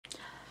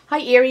Hi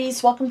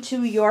Aries, welcome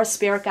to your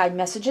Spirit Guide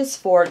messages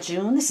for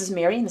June. This is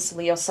Mary and this is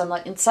Leo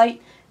Sunlight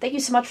Insight. Thank you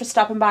so much for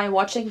stopping by and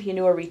watching. If you're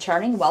new or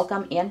returning,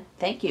 welcome and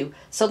thank you.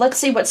 So let's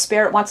see what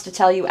Spirit wants to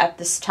tell you at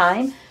this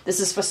time. This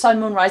is for Sun,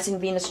 Moon, Rising,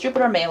 Venus,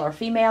 Jupiter, male or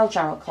female,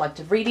 general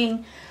collective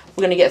reading.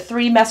 We're going to get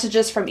 3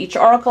 messages from each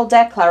oracle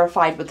deck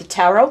clarified with the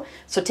tarot.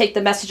 So take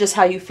the messages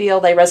how you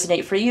feel they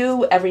resonate for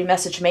you. Every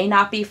message may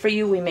not be for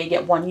you. We may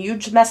get one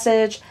huge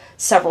message,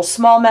 several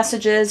small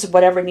messages,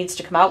 whatever needs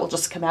to come out will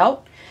just come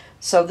out.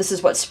 So this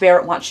is what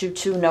Spirit wants you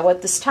to know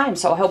at this time.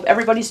 So I hope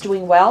everybody's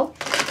doing well,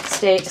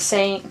 staying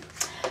safe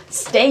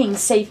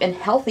and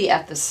healthy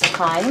at this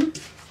time.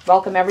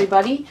 Welcome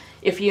everybody.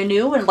 If you're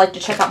new and like to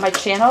check out my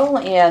channel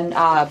and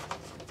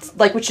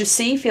like what you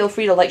see, feel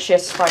free to like, share,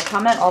 subscribe,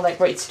 comment, all that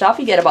great stuff.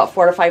 You get about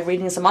 4 to 5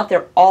 readings a month.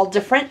 They're all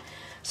different,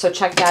 so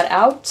check that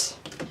out.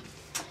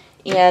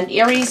 And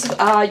Aries,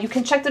 you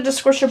can check the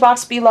description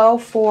box below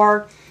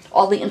for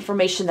all the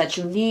information that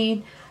you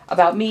need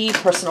about me,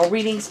 personal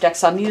readings,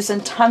 decks I'm using,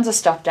 tons of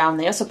stuff down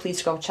there, so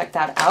please go check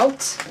that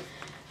out.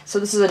 So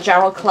this is a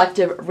general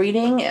collective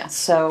reading,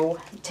 so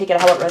take it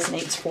how it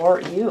resonates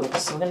for you.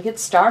 So we're going to get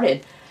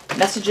started.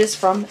 Messages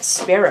from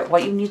Spirit,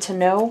 what you need to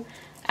know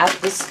at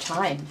this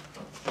time.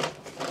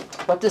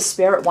 What does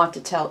Spirit want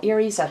to tell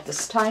Aries at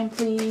this time,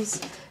 please?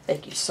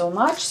 Thank you so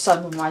much.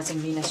 Sun, Moon, Rising,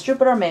 Venus,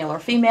 Jupiter, male or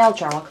female,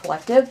 general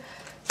collective.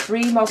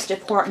 3 most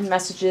important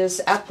messages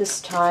at this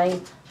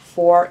time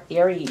for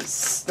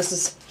Aries. This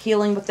is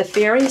healing with the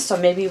fairies, so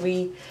maybe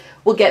we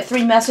will get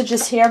 3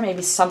 messages here,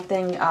 maybe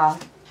something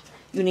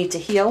you need to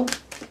heal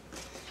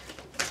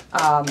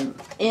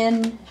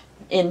in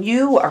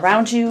you,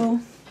 around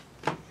you.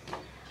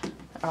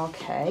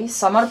 Okay,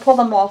 so I'm going to pull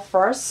them all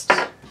first,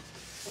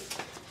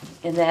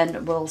 and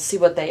then we'll see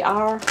what they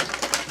are.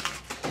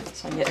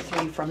 So I get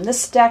 3 from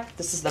this deck.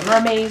 This is the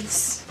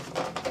mermaids.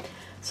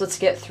 So let's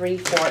get 3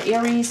 for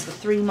Aries. The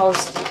 3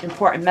 most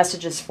important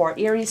messages for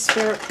Aries,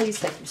 Spirit, please.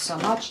 Thank you so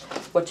much.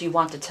 What do you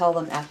want to tell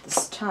them at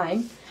this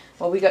time?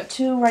 Well, we got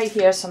 2 right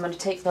here, so I'm going to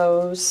take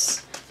those.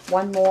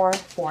 1 more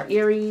for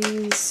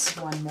Aries.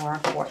 1 more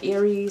for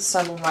Aries.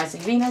 Sun, Moon,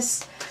 Rising,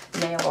 Venus,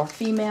 male or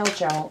female,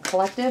 general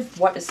collective.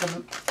 What is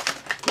the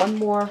 1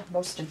 more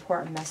most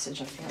important message?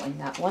 I'm feeling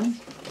that one.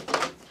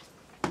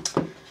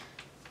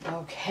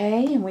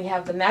 Okay, and we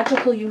have the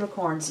magical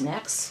unicorns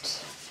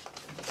next.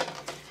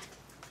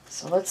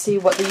 So let's see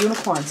what the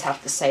unicorns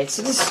have to say.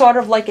 So this is sort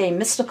of like a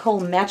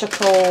mystical,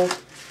 magical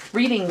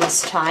reading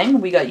this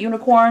time. We got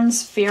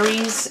unicorns,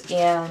 fairies,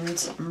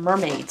 and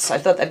mermaids. So I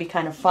thought that'd be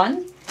kind of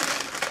fun.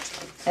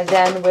 And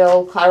then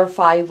we'll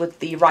clarify with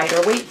the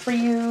Rider-Waite for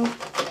you.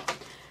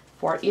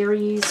 For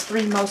Aries,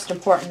 3 most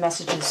important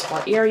messages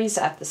for Aries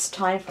at this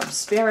time from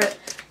Spirit.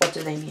 What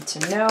do they need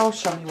to know?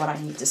 Show me what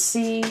I need to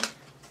see.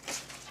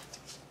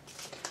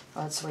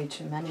 Oh, that's way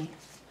too many.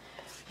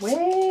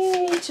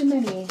 Way too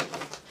many.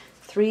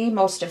 3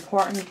 most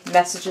important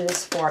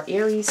messages for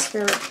Aries,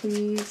 Spirit,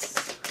 please.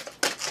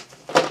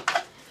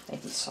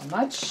 Thank you so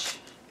much.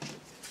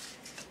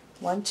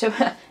 1, 2.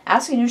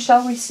 Asking you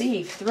shall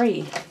receive.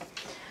 3.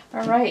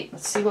 All right,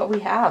 let's see what we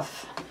have.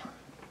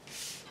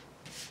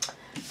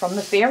 From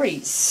the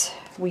fairies,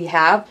 we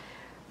have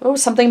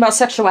something about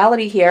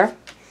sexuality here.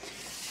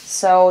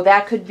 So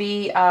that could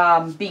be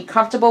being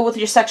comfortable with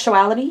your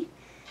sexuality,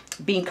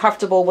 being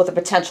comfortable with a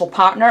potential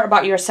partner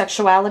about your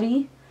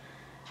sexuality,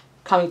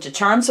 coming to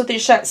terms with your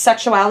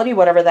sexuality,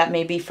 whatever that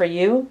may be for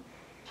you.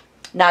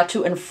 Not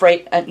too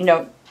afraid,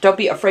 don't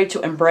be afraid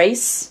to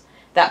embrace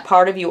that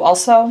part of you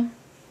also.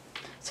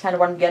 That's kind of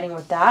what I'm getting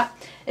with that.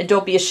 And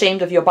don't be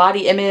ashamed of your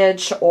body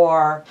image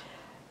or,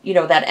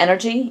 that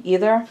energy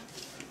either.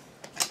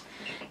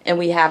 And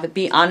we have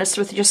be honest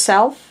with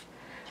yourself.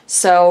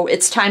 So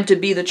it's time to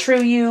be the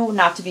true you,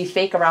 not to be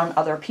fake around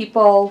other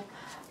people.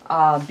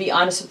 Be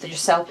honest with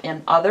yourself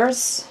and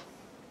others.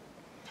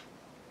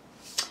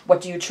 What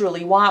do you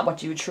truly want? What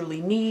do you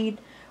truly need?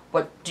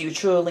 What do you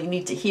truly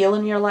need to heal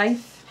in your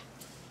life?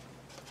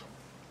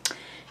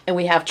 And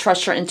we have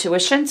trust your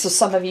intuition. So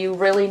some of you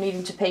really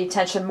needing to pay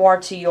attention more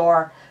to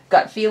your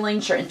gut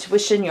feelings, your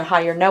intuition, your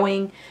higher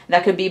knowing. And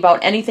that could be about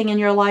anything in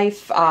your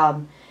life.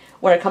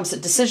 When it comes to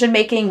decision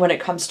making, when it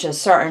comes to a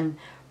certain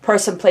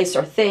person, place,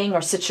 or thing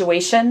or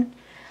situation,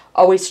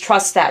 always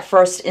trust that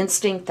first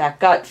instinct, that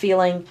gut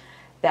feeling,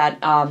 that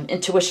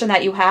intuition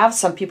that you have.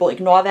 Some people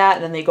ignore that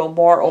and then they go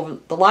more over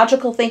the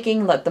logical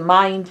thinking, let the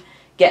mind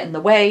get in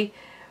the way,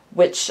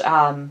 which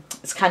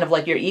is kind of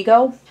like your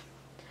ego.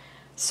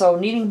 So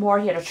needing more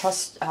here to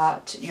trust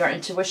your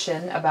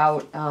intuition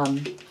about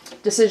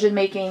decision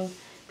making,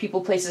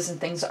 people, places,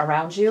 and things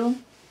around you.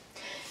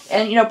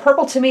 And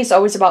purple to me is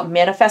always about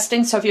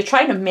manifesting. So if you're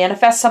trying to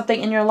manifest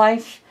something in your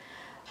life,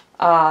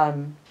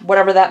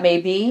 whatever that may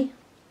be,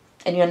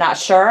 and you're not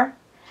sure,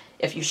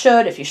 if you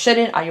should, if you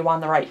shouldn't, are you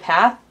on the right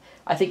path?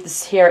 I think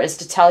this here is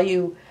to tell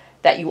you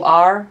that you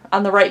are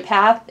on the right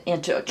path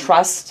and to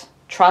trust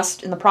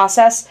in the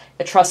process,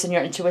 and trust in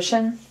your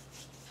intuition.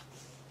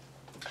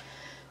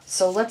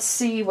 So let's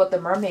see what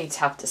the mermaids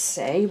have to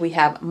say. We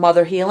have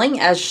mother healing.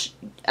 As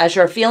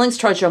your feelings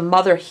towards your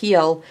mother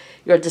heal,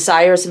 your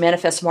desires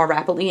manifest more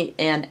rapidly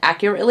and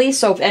accurately.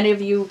 So if any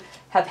of you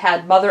have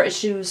had mother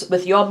issues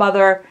with your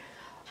mother,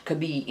 could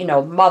be, you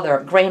know,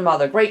 mother,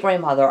 grandmother,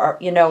 great-grandmother, or,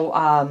 you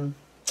know,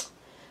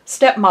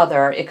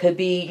 stepmother. It could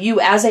be you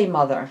as a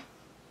mother.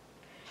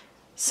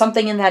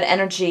 Something in that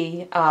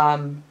energy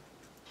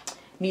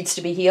needs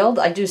to be healed.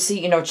 I do see,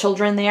 you know,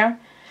 children there.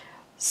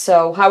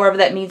 So however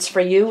that means for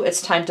you, it's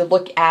time to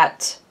look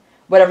at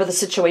whatever the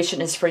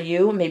situation is for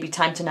you. Maybe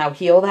time to now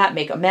heal that,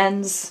 make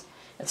amends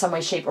in some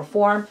way, shape, or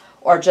form,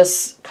 or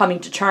just coming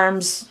to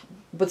terms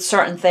with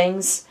certain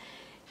things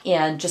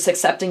and just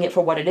accepting it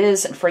for what it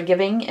is and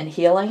forgiving and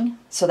healing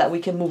so that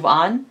we can move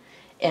on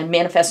and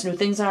manifest new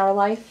things in our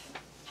life.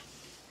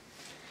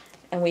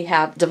 And we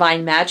have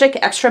divine magic.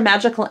 Extra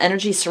magical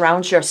energy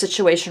surrounds your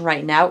situation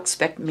right now.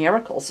 Expect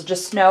miracles. So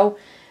just know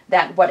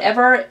that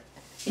whatever,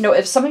 you know,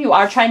 if some of you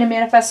are trying to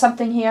manifest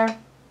something here,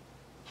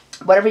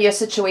 whatever your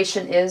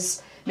situation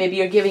is, maybe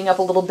you're giving up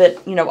a little bit,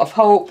 you know, of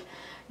hope.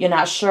 You're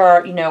not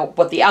sure, you know,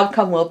 what the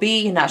outcome will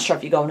be. You're not sure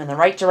if you're going in the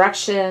right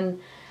direction.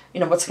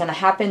 You know, what's going to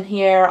happen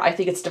here. I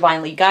think it's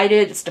divinely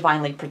guided. It's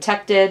divinely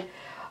protected.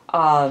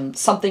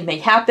 Something may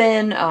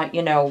happen.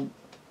 You know,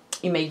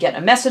 you may get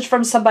a message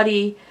from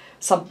somebody.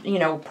 Some, you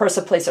know,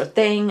 person, place, or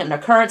thing. An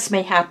occurrence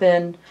may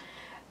happen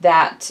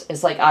that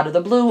is like out of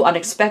the blue,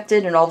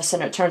 unexpected, and all of a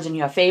sudden it turns in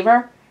your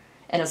favor.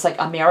 And it's like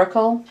a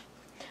miracle.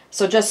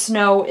 So just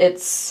know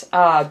it's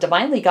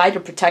divinely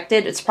guided,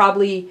 protected. It's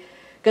probably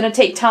going to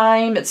take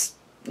time. It's,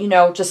 you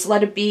know, just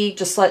let it be.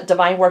 Just let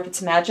divine work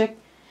its magic.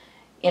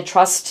 And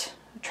trust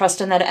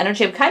in that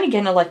energy. I'm kind of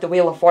getting like the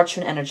Wheel of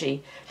Fortune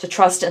energy. To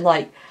trust in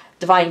like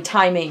divine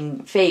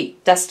timing,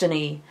 fate,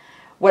 destiny.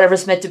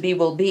 Whatever's meant to be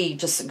will be.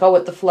 Just go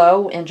with the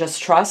flow and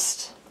just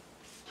trust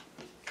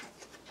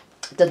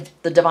the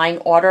divine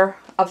order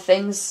of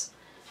things.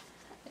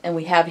 And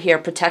we have here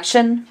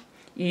protection.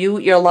 You,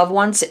 your loved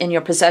ones, and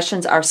your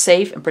possessions are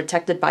safe and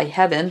protected by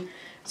heaven.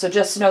 So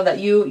just know that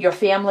you, your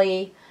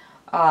family,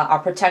 are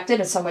protected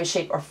in some way,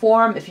 shape, or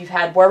form. If you've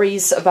had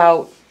worries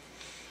about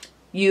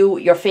you,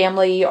 your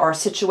family, or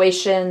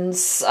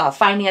situations,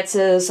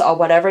 finances, or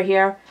whatever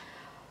here,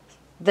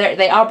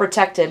 they are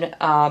protected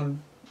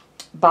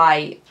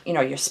by, you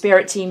know, your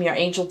spirit team, your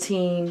angel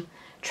team.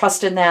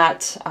 Trust in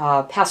that.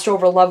 Passed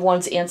over loved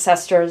ones,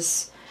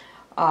 ancestors.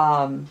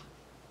 There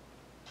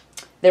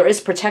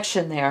is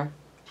protection there.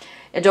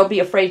 And don't be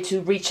afraid to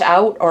reach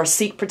out or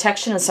seek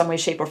protection in some way,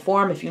 shape, or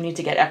form. If you need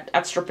to get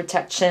extra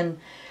protection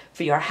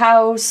for your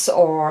house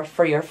or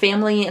for your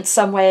family in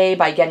some way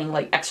by getting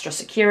like extra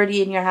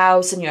security in your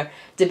house and you're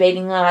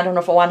debating, I don't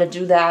know if I want to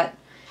do that.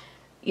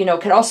 You know,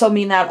 it could also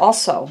mean that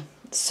also.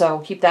 So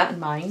keep that in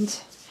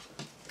mind.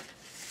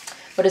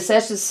 But it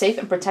says it's safe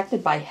and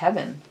protected by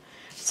heaven.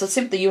 So let's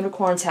see what the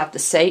unicorns have to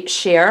say.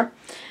 Share.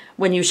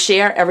 When you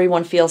share,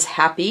 everyone feels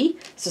happy.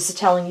 So this is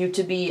telling you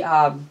to be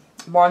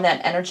more on that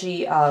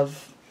energy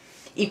of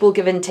equal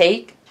give and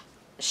take,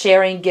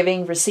 sharing,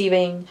 giving,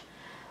 receiving.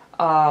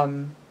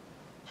 So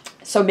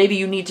maybe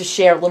you need to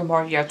share a little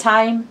more of your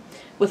time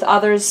with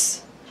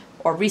others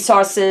or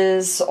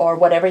resources or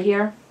whatever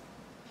here.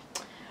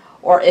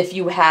 Or if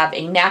you have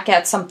a knack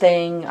at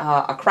something,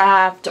 a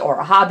craft or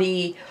a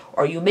hobby,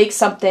 or you make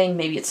something,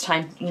 maybe it's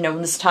time, you know,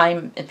 in this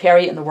time and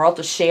period in the world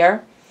to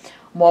share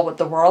more with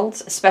the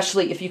world,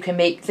 especially if you can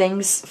make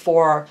things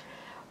for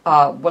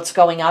what's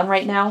going on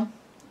right now.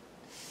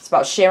 It's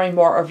about sharing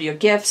more of your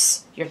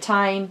gifts, your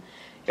time,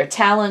 your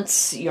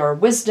talents, your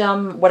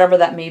wisdom, whatever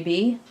that may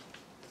be.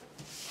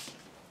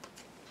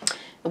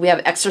 We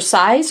have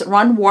exercise.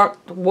 Run,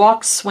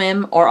 walk,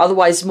 swim, or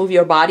otherwise move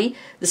your body.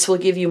 This will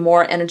give you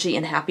more energy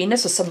and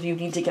happiness. So some of you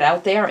need to get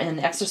out there and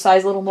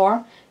exercise a little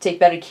more. Take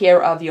better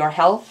care of your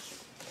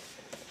health.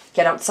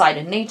 Get outside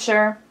in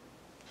nature.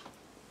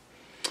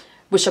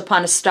 Wish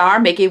upon a star.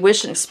 Make a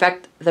wish and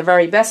expect the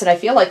very best. And I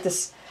feel like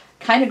this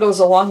kind of goes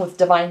along with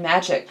divine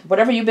magic.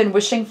 Whatever you've been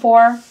wishing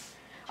for,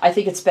 I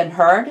think it's been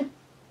heard.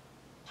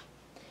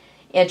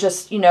 And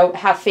just, you know,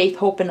 have faith,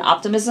 hope, and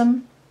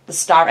optimism. The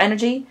star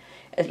energy.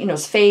 You know,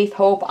 it's faith,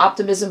 hope,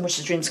 optimism,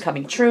 wishes, dreams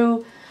coming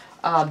true,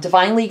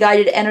 divinely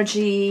guided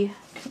energy.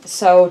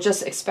 So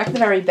just expect the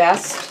very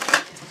best.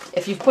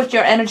 If you put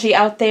your energy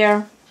out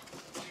there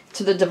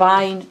to the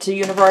divine, to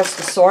universe,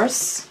 to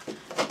source,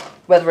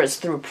 whether it's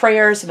through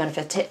prayers,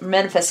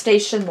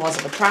 manifestation, laws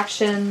of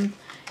attraction,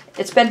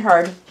 it's been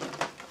heard.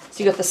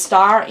 So you got the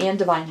star and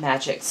divine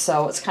magic.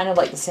 So it's kind of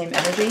like the same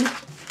energy.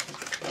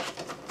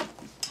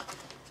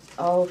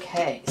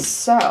 Okay,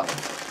 so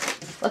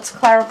let's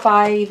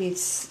clarify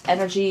these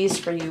energies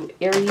for you,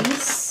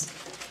 Aries.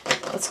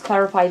 Let's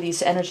clarify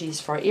these energies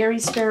for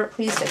Aries Spirit,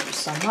 please. Thank you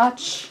so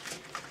much.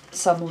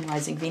 Sun, Moon,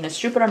 Rising, Venus,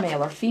 Jupiter,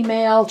 male or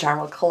female,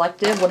 general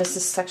collective. What is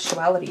this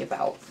sexuality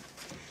about?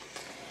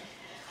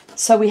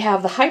 So we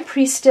have the High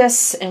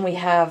Priestess and we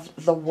have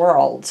the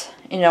World.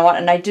 You know what?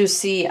 And I do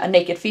see a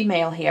naked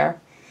female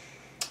here.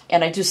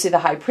 And I do see the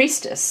High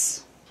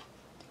Priestess.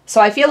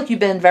 So I feel like you've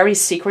been very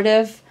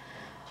secretive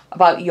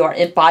about your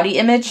body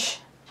image.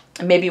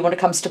 And maybe when it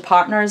comes to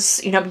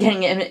partners, you know, I'm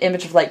getting an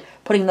image of like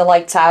putting the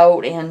lights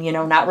out and, you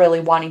know, not really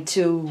wanting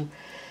to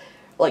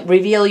like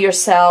reveal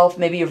yourself.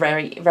 Maybe you're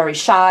very, very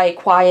shy,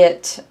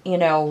 quiet, you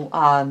know,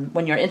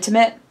 when you're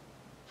intimate.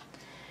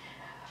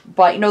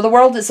 But, you know, the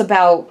world is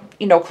about,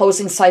 you know,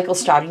 closing cycles,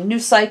 starting new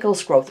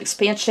cycles, growth,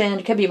 expansion.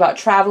 It could be about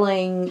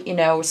traveling, you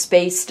know,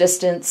 space,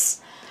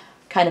 distance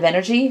kind of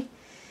energy,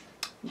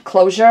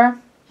 closure.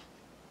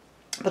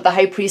 But the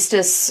High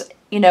Priestess,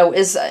 you know,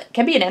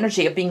 can be an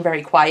energy of being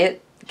very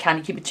quiet, kind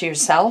of keep it to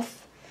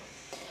yourself.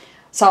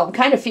 So I'm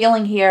kind of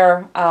feeling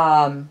here,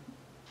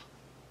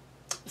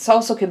 this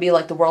also could be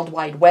like the World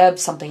Wide Web,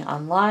 something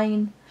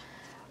online.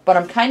 But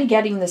I'm kind of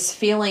getting this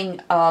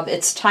feeling of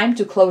it's time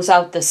to close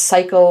out this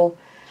cycle,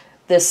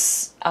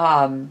 this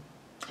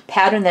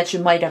pattern that you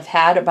might have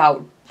had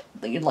about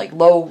like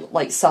low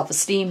like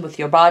self-esteem with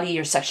your body,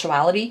 your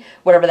sexuality,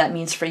 whatever that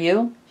means for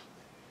you.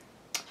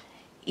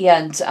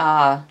 And,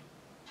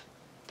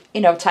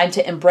 you know, time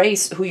to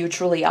embrace who you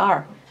truly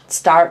are.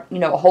 Start, you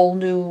know, a whole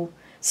new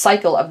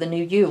cycle of the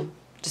new you.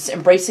 Just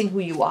embracing who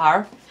you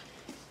are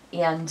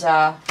and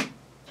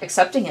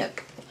accepting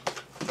it.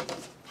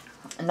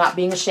 And not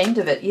being ashamed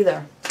of it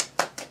either.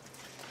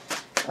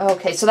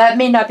 Okay, so that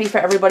may not be for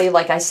everybody.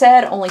 Like I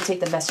said, only take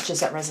the messages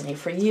that resonate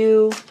for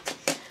you.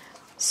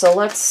 So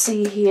let's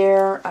see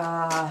here.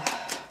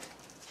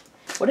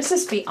 What does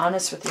this be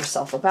honest with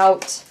yourself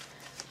about?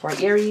 For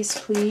Aries,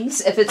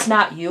 please. If it's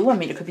not you, I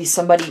mean, it could be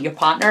somebody, your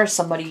partner,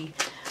 somebody,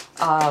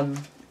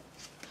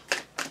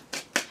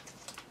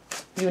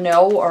 you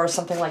know, or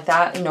something like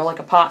that. You know, like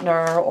a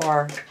partner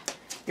or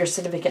your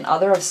significant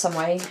other of some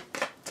way.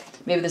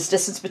 Maybe there's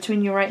distance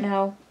between you right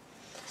now.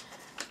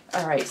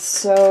 All right,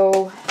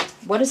 so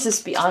what does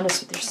this be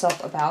honest with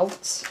yourself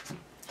about?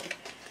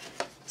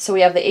 So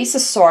we have the Ace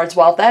of Swords.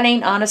 Well, if that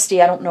ain't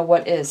honesty, I don't know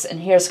what is. And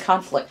here's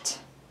conflict.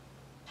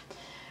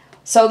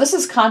 So this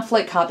is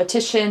conflict,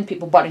 competition,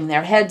 people butting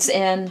their heads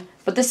in.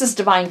 But this is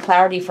divine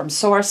clarity from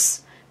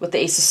Source with the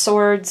Ace of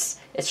Swords.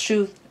 It's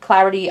truth,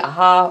 clarity,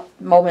 aha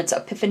moments,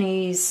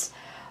 epiphanies,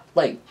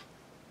 like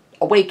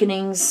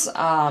awakenings.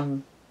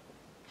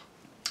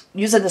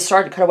 Using the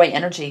sword to cut away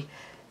energy.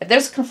 If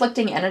there's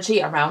conflicting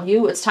energy around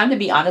you, it's time to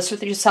be honest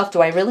with yourself.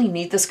 Do I really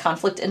need this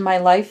conflict in my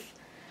life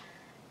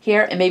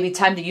here? It may be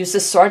time to use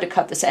this sword to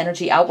cut this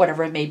energy out,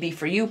 whatever it may be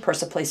for you,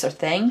 person, place, or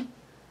thing.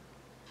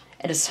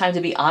 And it's time to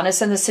be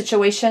honest in this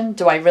situation.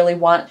 Do I really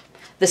want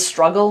this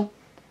struggle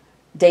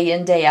day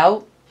in, day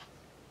out?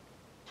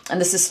 And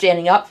this is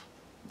standing up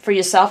for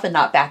yourself and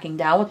not backing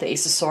down with the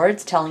Ace of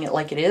Swords, telling it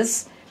like it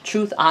is.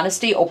 Truth,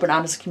 honesty, open,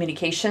 honest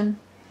communication.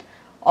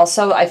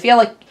 Also, I feel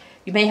like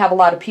you may have a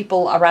lot of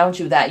people around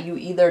you that you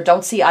either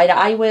don't see eye to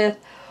eye with,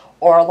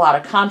 or a lot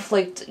of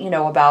conflict, you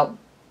know, about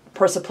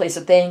person, place,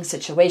 or thing,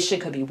 situation,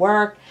 could be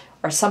work,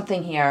 or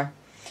something here.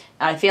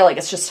 And I feel like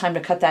it's just time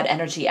to cut that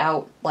energy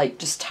out, like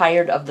just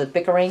tired of the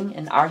bickering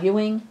and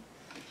arguing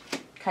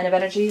kind of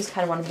energy is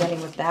kind of what I'm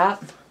getting with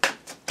that.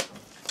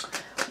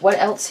 What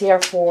else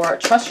here for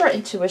trust your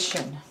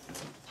intuition?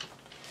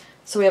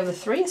 So we have the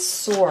Three of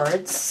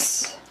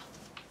Swords.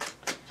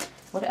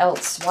 What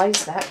else? Why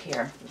is that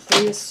here?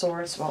 Three of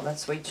Swords. Well,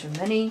 that's way too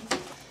many.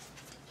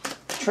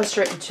 Trust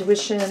your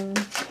intuition.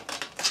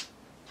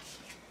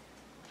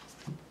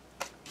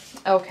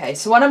 Okay,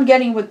 so what I'm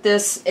getting with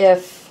this,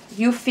 if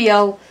you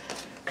feel,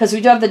 because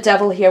we do have the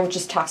Devil here, which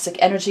is toxic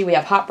energy. We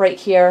have heartbreak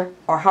here,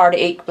 or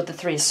heartache with the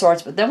Three of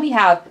Swords. But then we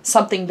have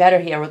something better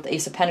here with the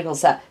Ace of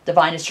Pentacles that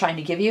Divine is trying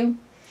to give you.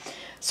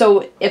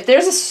 So if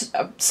there's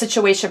a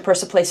situation,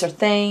 person, place, or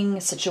thing,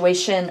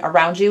 situation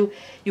around you,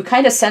 you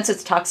kind of sense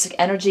it's toxic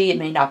energy. It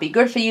may not be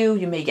good for you.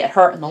 You may get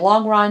hurt in the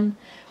long run,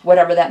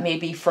 whatever that may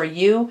be for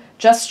you.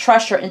 Just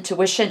trust your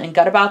intuition and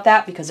gut about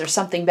that, because there's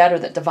something better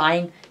that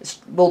Divine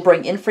will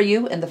bring in for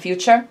you in the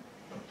future.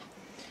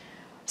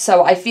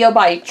 So I feel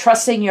by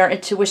trusting your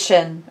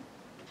intuition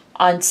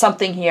on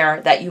something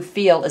here that you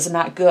feel is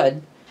not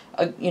good,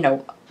 you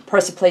know,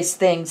 person, place,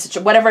 thing,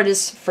 whatever it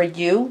is for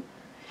you,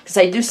 because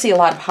I do see a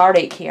lot of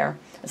heartache here.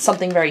 It's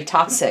something very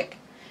toxic.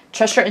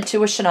 Trust your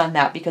intuition on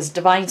that, because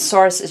Divine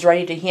Source is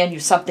ready to hand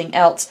you something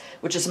else,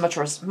 which is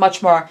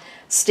much more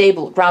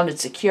stable, grounded,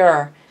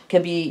 secure. It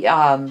can be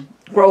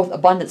growth,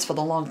 abundance for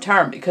the long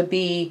term. It could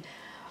be,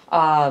 you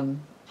know,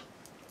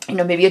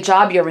 maybe a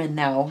job you're in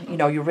now. You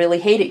know, you really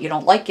hate it. You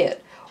don't like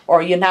it.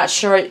 Or you're not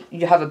sure,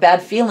 you have a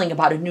bad feeling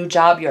about a new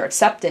job you're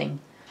accepting.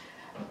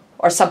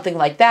 Or something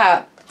like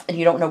that. And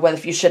you don't know whether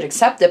you should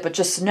accept it, but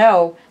just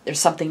know there's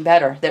something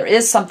better. There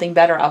is something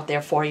better out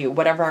there for you,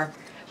 whatever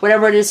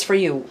it is for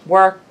you.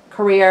 Work,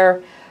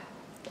 career,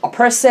 a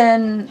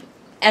person,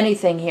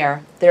 anything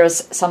here.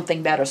 There's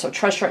something better. So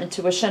trust your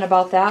intuition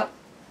about that.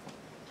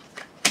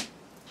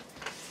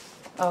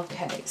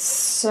 Okay,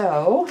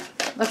 so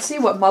let's see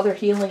what Mother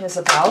Healing is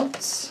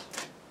about.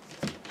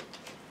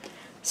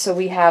 So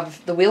we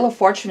have the Wheel of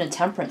Fortune and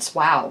Temperance.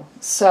 Wow.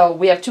 So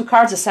we have two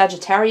cards of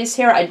Sagittarius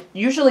here. I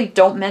usually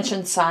don't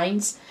mention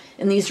signs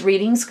in these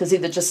readings, because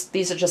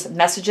these are just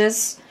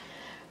messages.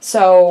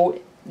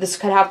 So this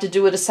could have to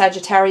do with a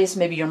Sagittarius.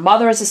 Maybe your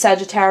mother is a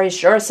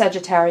Sagittarius, you're a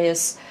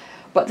Sagittarius.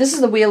 But this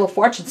is the Wheel of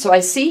Fortune. So I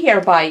see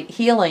here by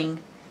healing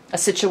a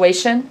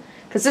situation,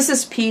 because this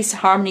is peace,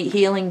 harmony,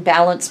 healing,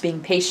 balance,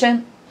 being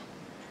patient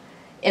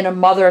in a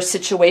mother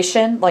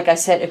situation. Like I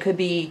said, it could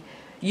be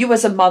you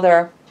as a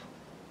mother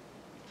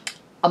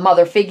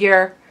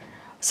figure,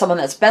 someone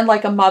that's been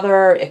like a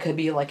mother. It could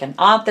be like an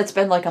aunt that's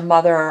been like a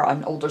mother,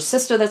 an older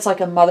sister that's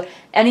like a mother.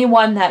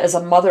 Anyone that is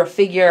a mother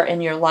figure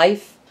in your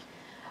life,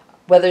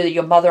 whether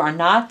you're a mother or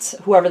not,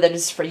 whoever that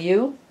is for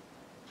you.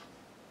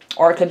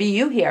 Or it could be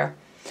you here.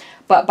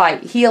 But by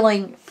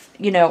healing,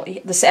 you know,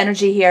 this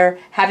energy here,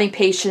 having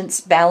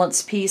patience,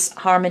 balance, peace,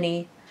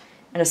 harmony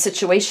in a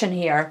situation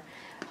here,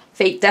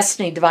 fate,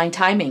 destiny, divine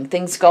timing,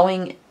 things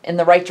going in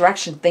the right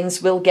direction,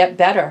 things will get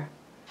better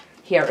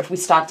here if we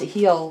start to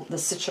heal the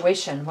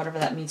situation, whatever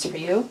that means for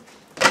you.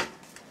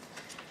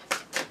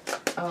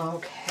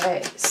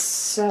 Okay,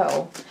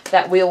 so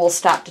that wheel will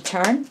start to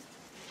turn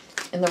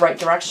in the right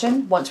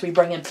direction once we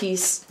bring in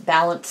peace,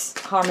 balance,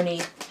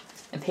 harmony,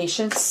 and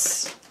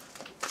patience.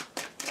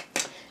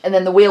 And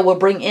then the wheel will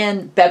bring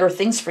in better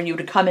things for you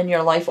to come in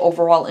your life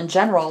overall in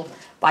general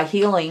by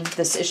healing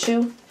this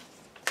issue,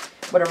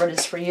 whatever it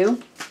is for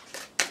you.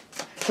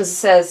 Because it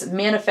says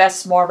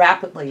manifest more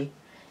rapidly.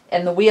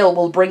 And the wheel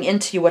will bring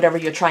into you whatever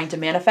you're trying to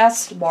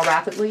manifest more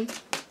rapidly.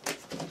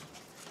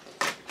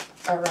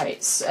 All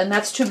right, and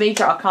that's 2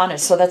 major arcana,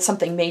 so that's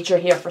something major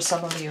here for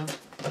some of you.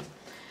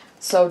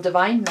 So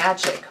divine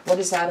magic, what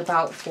is that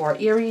about for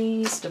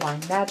Aries? Divine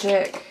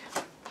magic.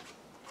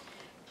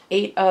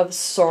 8 of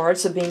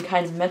Swords, of being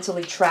kind of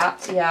mentally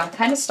trapped. Yeah,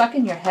 kind of stuck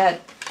in your head.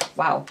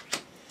 Wow.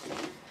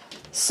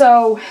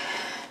 So,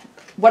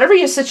 whatever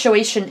your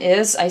situation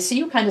is, I see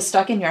you kind of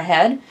stuck in your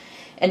head,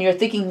 and you're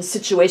thinking the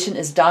situation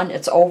is done,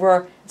 it's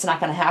over, it's not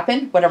going to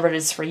happen, whatever it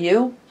is for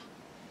you.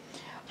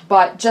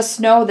 But just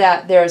know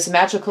that there's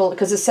magical,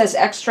 because it says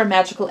extra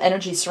magical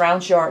energy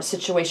surrounds your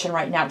situation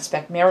right now.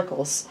 Expect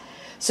miracles.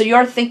 So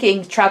you're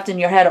thinking, trapped in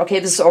your head, okay,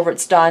 this is over,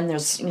 it's done,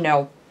 there's, you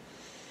know,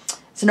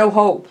 there's no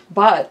hope,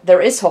 but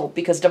there is hope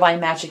because divine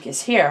magic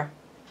is here.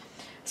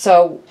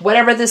 So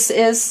whatever this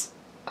is,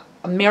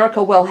 a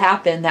miracle will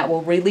happen that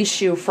will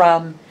release you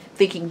from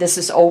thinking this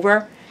is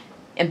over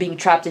and being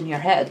trapped in your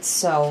head.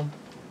 So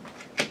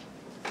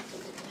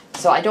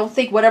I don't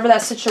think whatever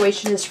that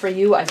situation is for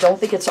you, I don't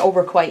think it's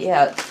over quite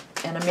yet.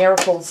 And a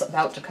miracle's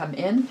about to come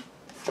in.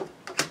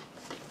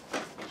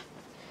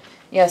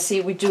 Yeah,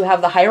 see, we do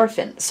have the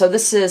Hierophant. So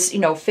this is, you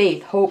know,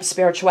 faith, hope,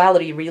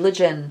 spirituality,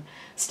 religion,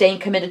 staying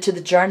committed to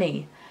the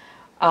journey,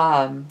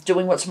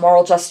 doing what's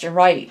moral, just, and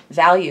right,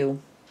 value.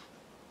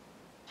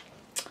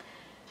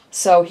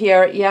 So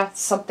here, yeah,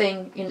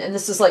 something, and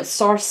this is like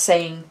Source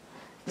saying,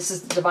 this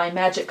is divine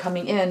magic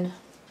coming in.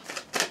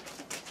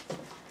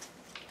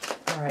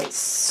 All right,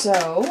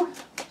 so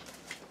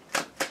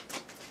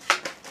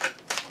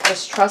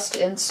just trust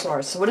in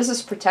Source. So what is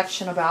this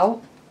protection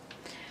about?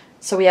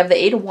 So we have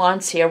the 8 of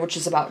Wands here, which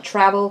is about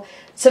travel.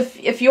 So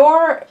if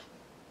you're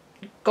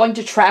going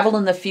to travel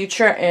in the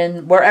future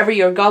and wherever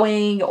you're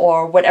going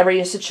or whatever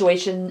your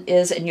situation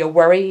is and you're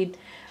worried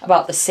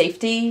about the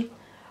safety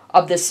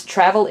of this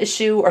travel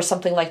issue or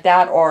something like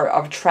that, or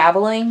of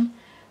traveling,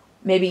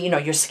 maybe, you know,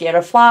 you're scared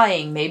of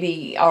flying,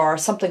 maybe, or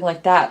something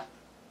like that.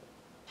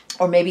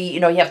 Or maybe,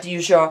 you know, you have to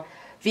use your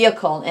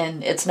vehicle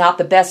and it's not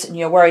the best and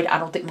you're worried, I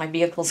don't think my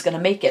vehicle is going to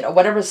make it, or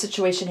whatever the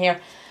situation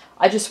here.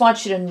 I just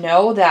want you to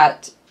know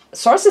that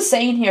Source is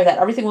saying here that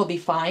everything will be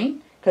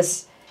fine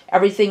because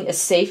everything is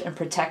safe and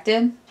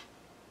protected.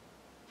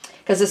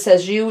 Because it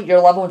says you,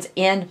 your loved ones,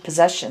 and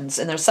possessions.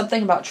 And there's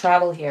something about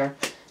travel here.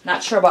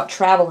 Not sure about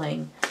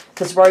traveling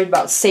because worried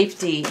about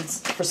safety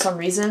for some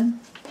reason.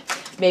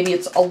 Maybe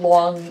it's a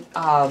long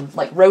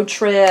like road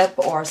trip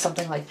or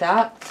something like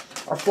that.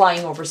 Or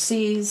flying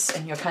overseas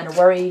and you're kind of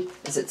worried,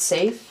 is it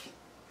safe?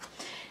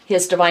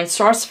 Here's divine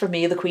Source for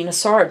me, the Queen of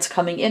Swords,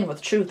 coming in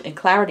with truth and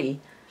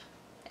clarity,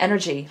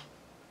 energy,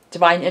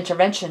 divine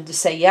intervention to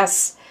say,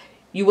 yes,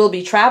 you will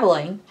be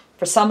traveling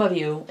for some of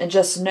you, and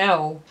just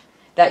know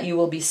that you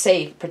will be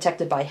safe,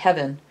 protected by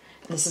heaven.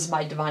 And this is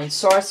my divine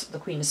Source, the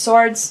Queen of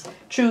Swords,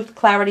 truth,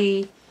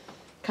 clarity,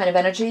 kind of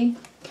energy.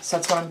 So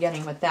that's what I'm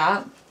getting with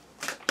that.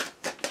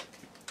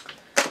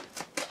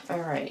 All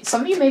right,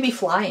 some of you may be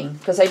flying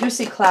because I do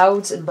see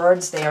clouds and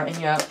birds there, and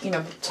you're, you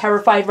know,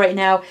 terrified right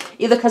now,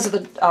 either because of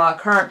the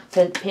current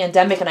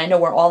pandemic, and I know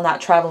we're all not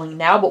traveling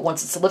now, but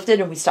once it's lifted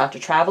and we start to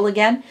travel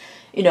again,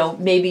 you know,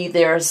 maybe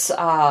there's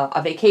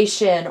a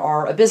vacation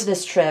or a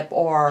business trip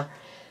or,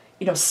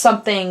 you know,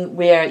 something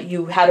where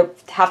you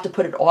have to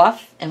put it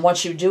off, and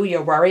once you do,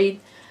 you're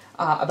worried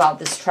about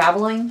this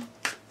traveling.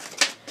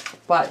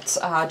 But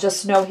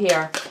just know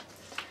here,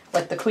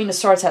 like the Queen of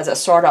Swords has a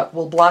sword up,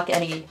 will block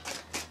any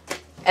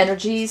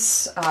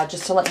energies,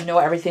 just to let you know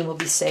everything will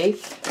be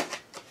safe.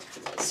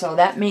 So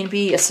that may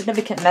be a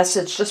significant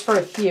message just for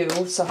a few,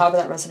 so however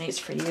that resonates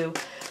for you.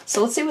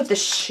 So let's see what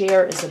this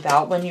share is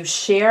about. When you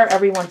share,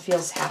 everyone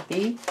feels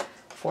happy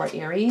for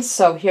Aries.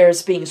 So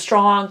here's being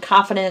strong,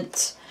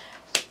 confident,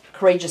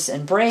 courageous,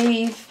 and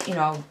brave. You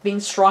know, being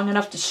strong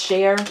enough to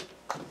share.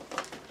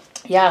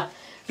 Yeah,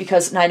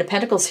 because Nine of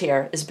Pentacles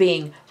here is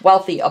being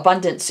wealthy,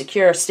 abundant,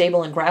 secure,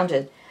 stable, and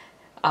grounded.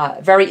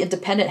 Very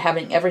independent,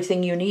 having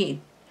everything you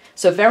need.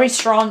 So very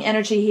strong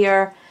energy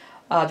here.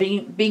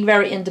 Being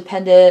very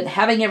independent,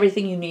 having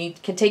everything you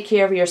need, can take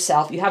care of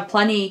yourself. You have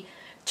plenty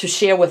to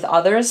share with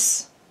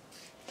others.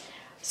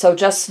 So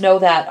just know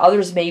that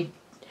others may,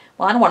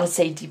 well, I don't want to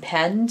say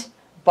depend,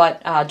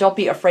 but don't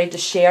be afraid to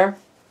share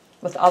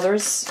with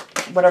others,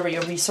 whatever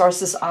your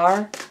resources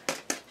are.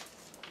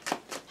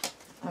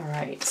 All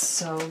right,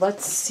 so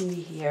let's see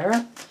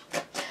here.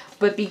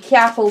 But be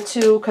careful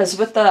too, because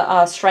with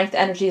the strength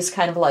energy is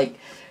kind of like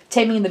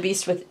taming the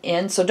beast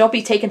within. So don't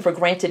be taken for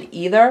granted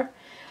either.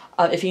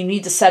 If you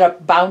need to set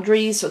up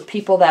boundaries with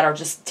people that are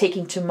just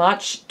taking too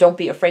much, don't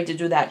be afraid to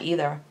do that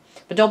either.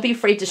 But don't be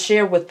afraid to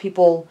share with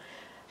people,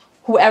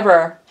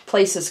 whoever,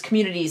 places,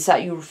 communities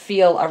that you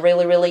feel are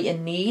really, really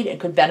in need and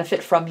could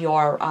benefit from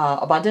your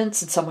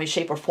abundance in some way,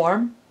 shape, or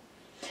form.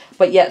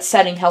 But yet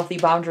setting healthy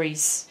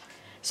boundaries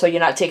so you're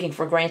not taking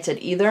for granted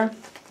either.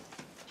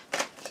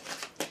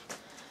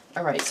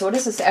 All right, so what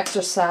is this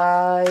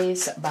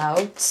exercise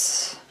about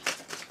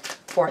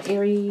for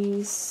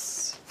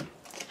Aries?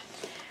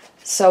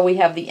 So we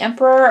have the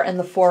Emperor and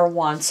the Four of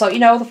Wands. So, you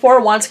know, the Four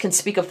of Wands can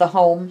speak of the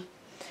home.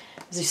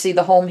 As you see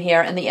the home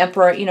here, and the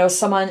Emperor, you know,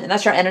 someone, and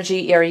that's your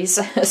energy, Aries.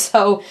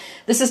 So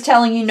this is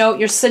telling you, no,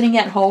 you're sitting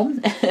at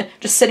home,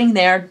 just sitting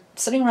there,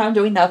 sitting around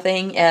doing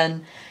nothing,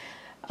 and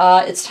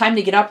it's time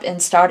to get up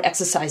and start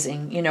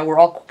exercising. You know, we're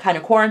all kind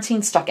of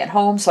quarantined, stuck at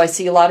home, so I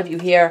see a lot of you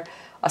here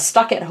are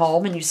stuck at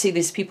home, and you see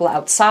these people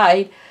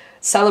outside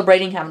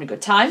celebrating, having a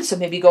good time. So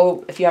maybe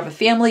go, if you have a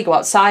family, go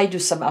outside, do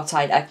some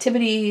outside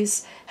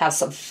activities, have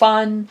some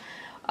fun,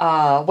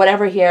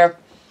 whatever here.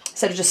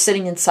 Instead of just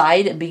sitting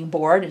inside and being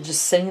bored and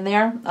just sitting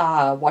there,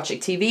 watching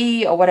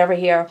TV or whatever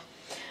here.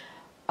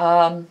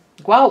 Go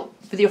out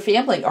with your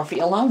family, or if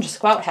you're alone, just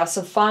go out, have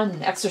some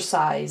fun,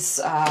 exercise,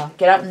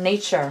 get out in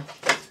nature.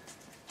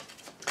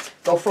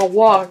 Go for a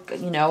walk,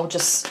 you know,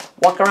 just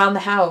walk around the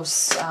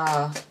house,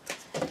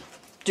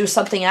 do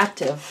something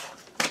active.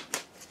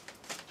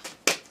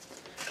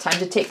 Time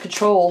to take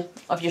control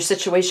of your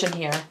situation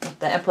here with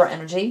the Emperor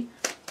energy.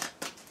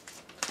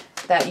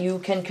 That you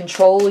can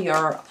control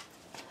your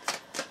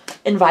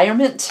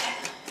environment,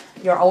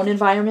 your own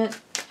environment.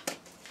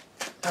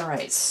 All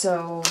right,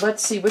 so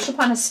let's see. Wish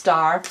upon a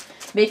star.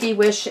 Make a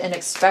wish and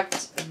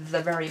expect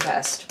the very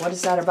best. What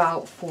is that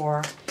about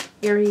for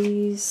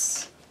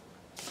Aries?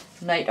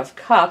 Knight of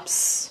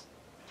Cups.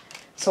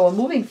 So we're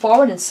moving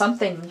forward in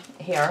something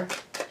here.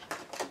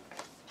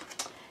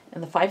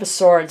 And the Five of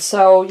Swords.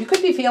 So you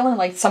could be feeling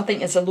like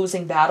something is a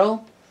losing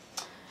battle.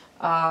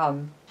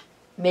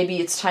 Maybe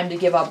it's time to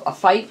give up a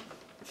fight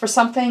for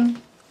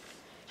something.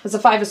 Because the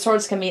Five of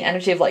Swords can mean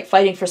energy of like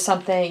fighting for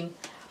something,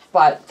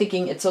 but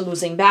thinking it's a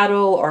losing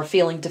battle or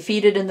feeling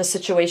defeated in the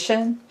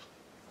situation.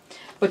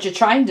 But you're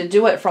trying to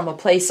do it from a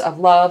place of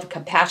love,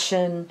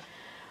 compassion,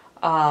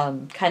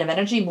 kind of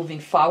energy moving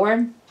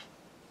forward.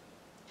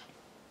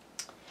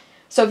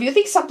 So if you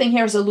think something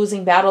here is a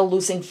losing battle,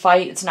 losing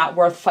fight, it's not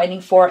worth fighting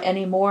for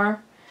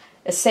anymore,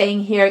 it's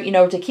saying here, you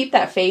know, to keep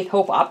that faith,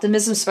 hope,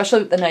 optimism, especially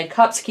with the Knight of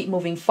Cups, keep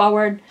moving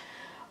forward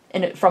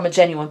from a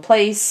genuine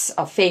place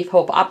of faith,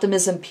 hope,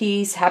 optimism,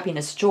 peace,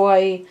 happiness,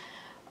 joy,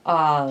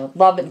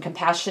 love and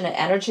compassionate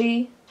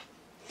energy.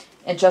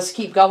 And just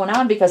keep going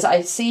on, because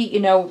I see, you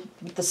know,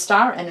 with the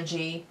star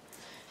energy,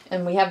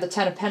 and we have the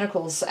Ten of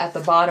Pentacles at the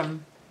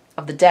bottom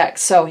of the deck.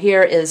 So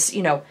here is,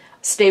 you know,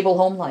 stable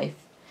home life,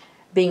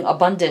 being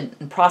abundant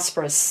and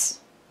prosperous,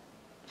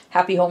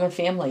 happy home and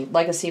family,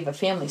 legacy of a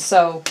family.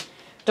 So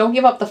don't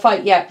give up the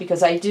fight yet,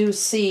 because I do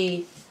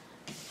see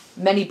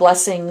many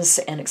blessings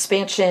and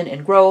expansion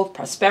and growth,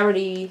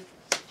 prosperity,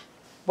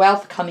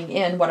 wealth coming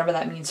in, whatever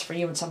that means for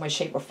you in some way,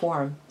 shape, or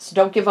form. So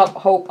don't give up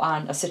hope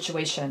on a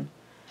situation.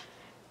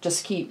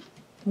 Just keep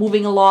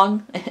moving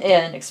along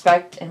and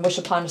expect and wish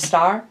upon a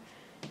star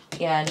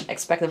and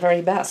expect the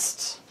very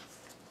best.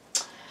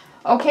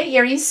 Okay,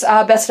 Aries,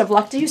 best of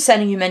luck to you.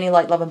 Sending you many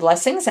light, love, and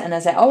blessings. And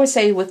as I always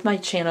say with my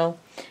channel,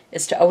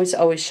 is to always,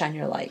 always shine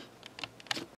your light.